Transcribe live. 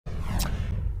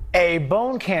A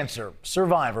bone cancer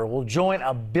survivor will join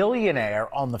a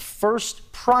billionaire on the first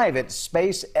private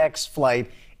SpaceX flight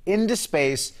into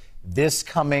space this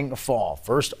coming fall.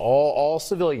 First, all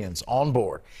civilians on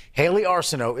board. Haley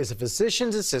Arsenault is a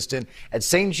physician's assistant at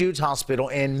St. Jude's Hospital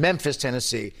in Memphis,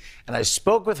 Tennessee. And I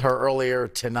spoke with her earlier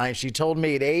tonight. She told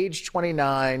me at age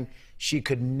 29, she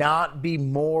could not be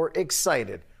more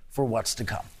excited for what's to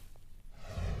come.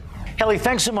 Haley,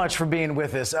 thanks so much for being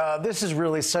with us. This is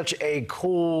really such a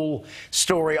cool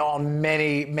story on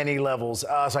many levels.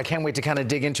 So I can't wait to kind of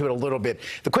dig into it a little bit.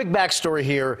 The quick backstory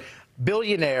here,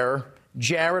 billionaire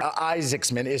Jared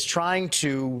Isaacman is trying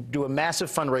to do a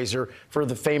massive fundraiser for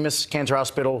the famous cancer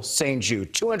hospital, St.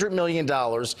 Jude. $200 million,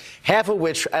 half of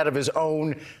which out of his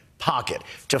own pocket,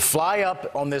 to fly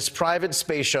up on this private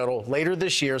space shuttle later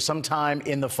this year, sometime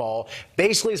in the fall,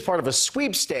 basically as part of a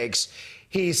sweepstakes.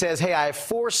 He says, hey, I have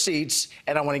 4 seats,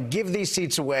 and I want to give these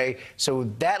seats away.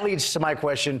 So that leads to my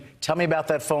question. Tell me about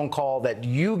that phone call that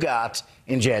you got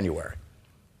in January.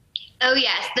 Oh,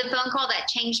 yes, the phone call that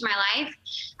changed my life.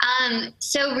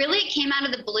 So really it came out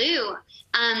of the blue.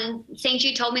 St.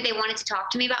 Jude told me they wanted to talk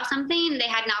to me about something. They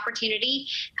had an opportunity.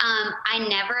 I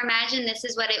never imagined this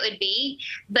is what it would be.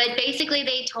 But basically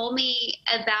they told me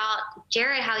about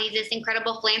Jared, how he's this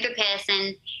incredible philanthropist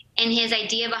and his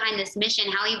idea behind this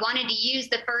mission, how he wanted to use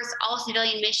the first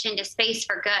all-civilian mission to space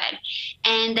for good.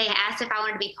 And they asked if I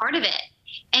wanted to be part of it.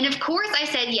 And of course I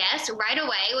said yes right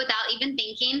away without even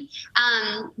thinking.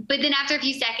 But then after a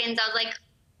few seconds, I was like,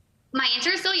 my answer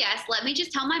is still yes. Let me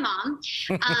just tell my mom.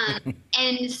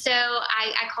 And so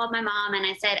I called my mom and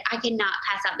I said, I cannot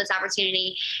pass up this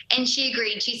opportunity. And she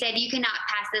agreed. She said, you cannot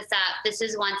pass this up. This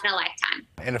is once in a lifetime.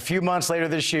 And a few months later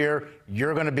this year,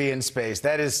 you're going to be in space.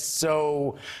 That is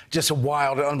so just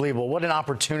wild and unbelievable. What an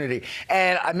opportunity.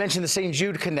 And I mentioned the St.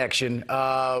 Jude connection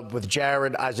with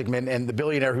Jared Isaacman and the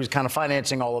billionaire who's kind of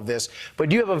financing all of this.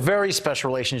 But you have a very special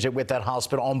relationship with that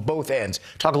hospital on both ends.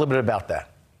 Talk a little bit about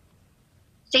that.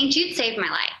 St. Jude saved my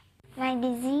life. My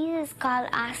disease is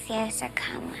called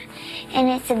osteosarcoma, and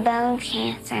it's a bone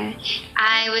cancer.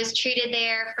 I was treated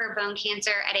there for bone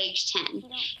cancer at age 10.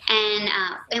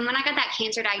 And when I got that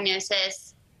cancer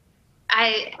diagnosis,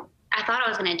 I thought I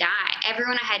was going to die.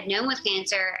 Everyone I had known with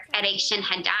cancer at age 10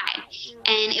 had died.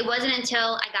 And it wasn't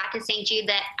until I got to St. Jude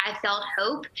that I felt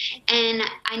hope, and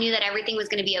I knew that everything was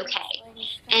going to be okay.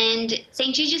 And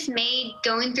St. Jude just made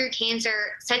going through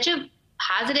cancer such a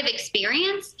positive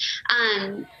experience.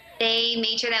 They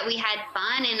made sure that we had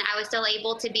fun and I was still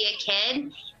able to be a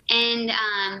kid.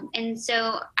 And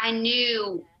so I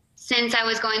knew since I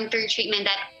was going through treatment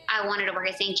that I wanted to work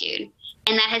at St. Jude.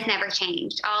 And that has never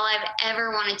changed. All I've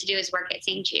ever wanted to do is work at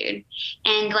St. Jude.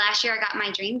 And last year I got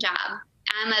my dream job.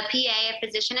 I'm a PA, a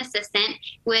physician assistant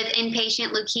with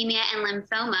inpatient leukemia and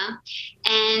lymphoma.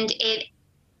 And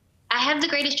I have the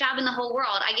greatest job in the whole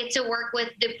world. I get to work with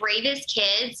the bravest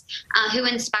kids who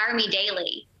inspire me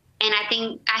daily. And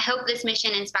I hope this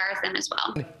mission inspires them as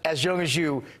well. As young as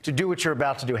you, to do what you're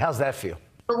about to do, how's that feel?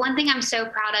 But one thing I'm so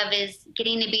proud of is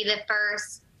getting to be the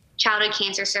first childhood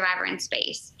cancer survivor in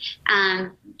space.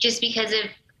 Just because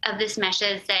of this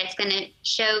message that it's going to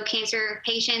show cancer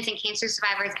patients and cancer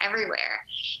survivors everywhere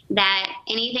that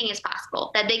anything is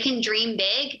possible, that they can dream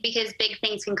big because big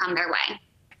things can come their way.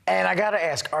 And I got to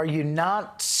ask, are you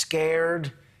not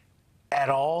scared at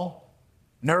all?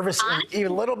 Nervous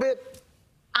even a little bit?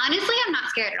 Honestly, I'm not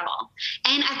scared at all.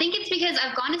 And I think it's because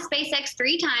I've gone to SpaceX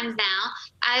 3 times now.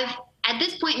 I've, at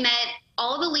this point, met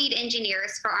all the lead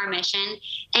engineers for our mission,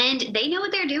 and they know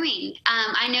what they're doing.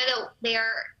 I know that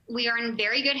we are in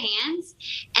very good hands.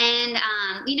 And,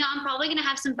 I'm probably going to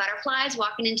have some butterflies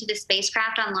walking into the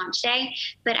spacecraft on launch day.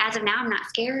 But as of now, I'm not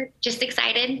scared, just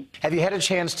excited. Have you had a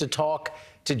chance to talk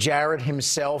to Jared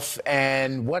himself,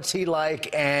 and what's he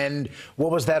like, and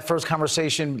what was that first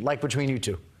conversation like between you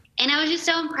two? And I was just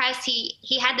so impressed.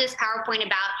 He had this PowerPoint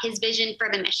about his vision for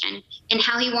the mission and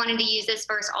how he wanted to use this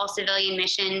first all-civilian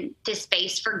mission to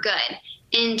space for good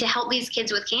and to help these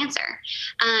kids with cancer.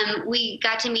 We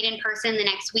got to meet in person the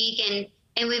next week,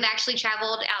 and we've actually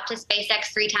traveled out to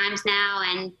SpaceX 3 times now,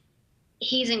 and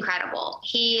he's incredible.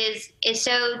 He is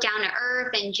so down to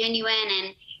earth and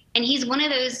genuine, and he's one of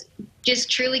those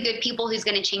just truly good people who's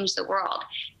going to change the world.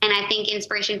 And I think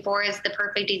Inspiration 4 is the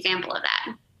perfect example of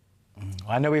that.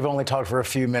 I know we've only talked for a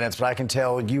few minutes, but I can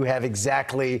tell you have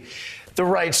exactly the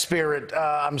right spirit.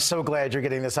 I'm so glad you're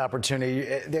getting this opportunity.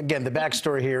 Again, the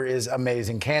backstory here is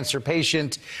amazing. Cancer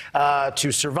patient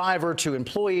to survivor to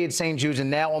employee at St. Jude's, and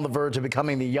now on the verge of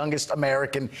becoming the youngest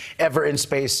American ever in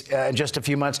space in just a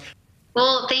few months.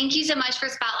 Well, thank you so much for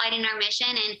spotlighting our mission.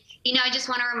 And, I just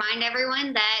want to remind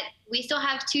everyone that we still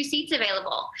have 2 seats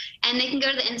available. And they can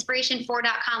go to the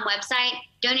inspiration4.com website,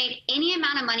 donate any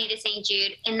amount of money to St.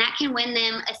 Jude, and that can win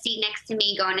them a seat next to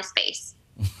me going to space.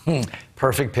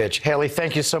 Perfect pitch. Haley,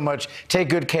 thank you so much. Take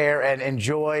good care and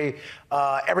enjoy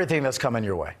everything that's coming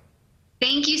your way.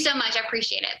 Thank you so much. I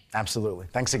appreciate it. Absolutely.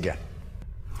 Thanks again.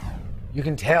 You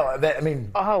can tell that, I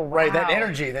mean, oh, wow. Right, that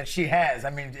energy that she has. I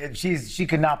mean, she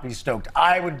could not be stoked.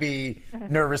 I would be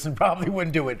nervous and probably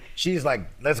wouldn't do it. She's like,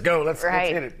 let's go, let's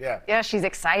hit it. Yeah. Yeah, she's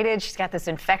excited. She's got this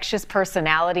infectious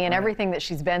personality and everything that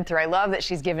she's been through. I love that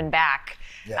she's given back.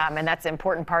 Yeah. And that's an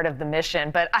important part of the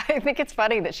mission. But I think it's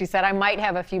funny that she said, I might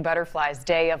have a few butterflies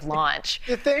day of launch.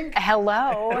 You think?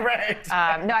 Hello. Right.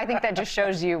 No, I think that just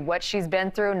shows you what she's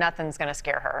been through. Nothing's going to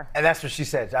scare her. And that's what she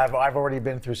said. I've already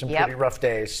been through some pretty rough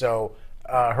days. So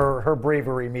her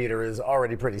bravery meter is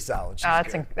already pretty solid.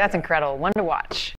 She's That's incredible. One to watch.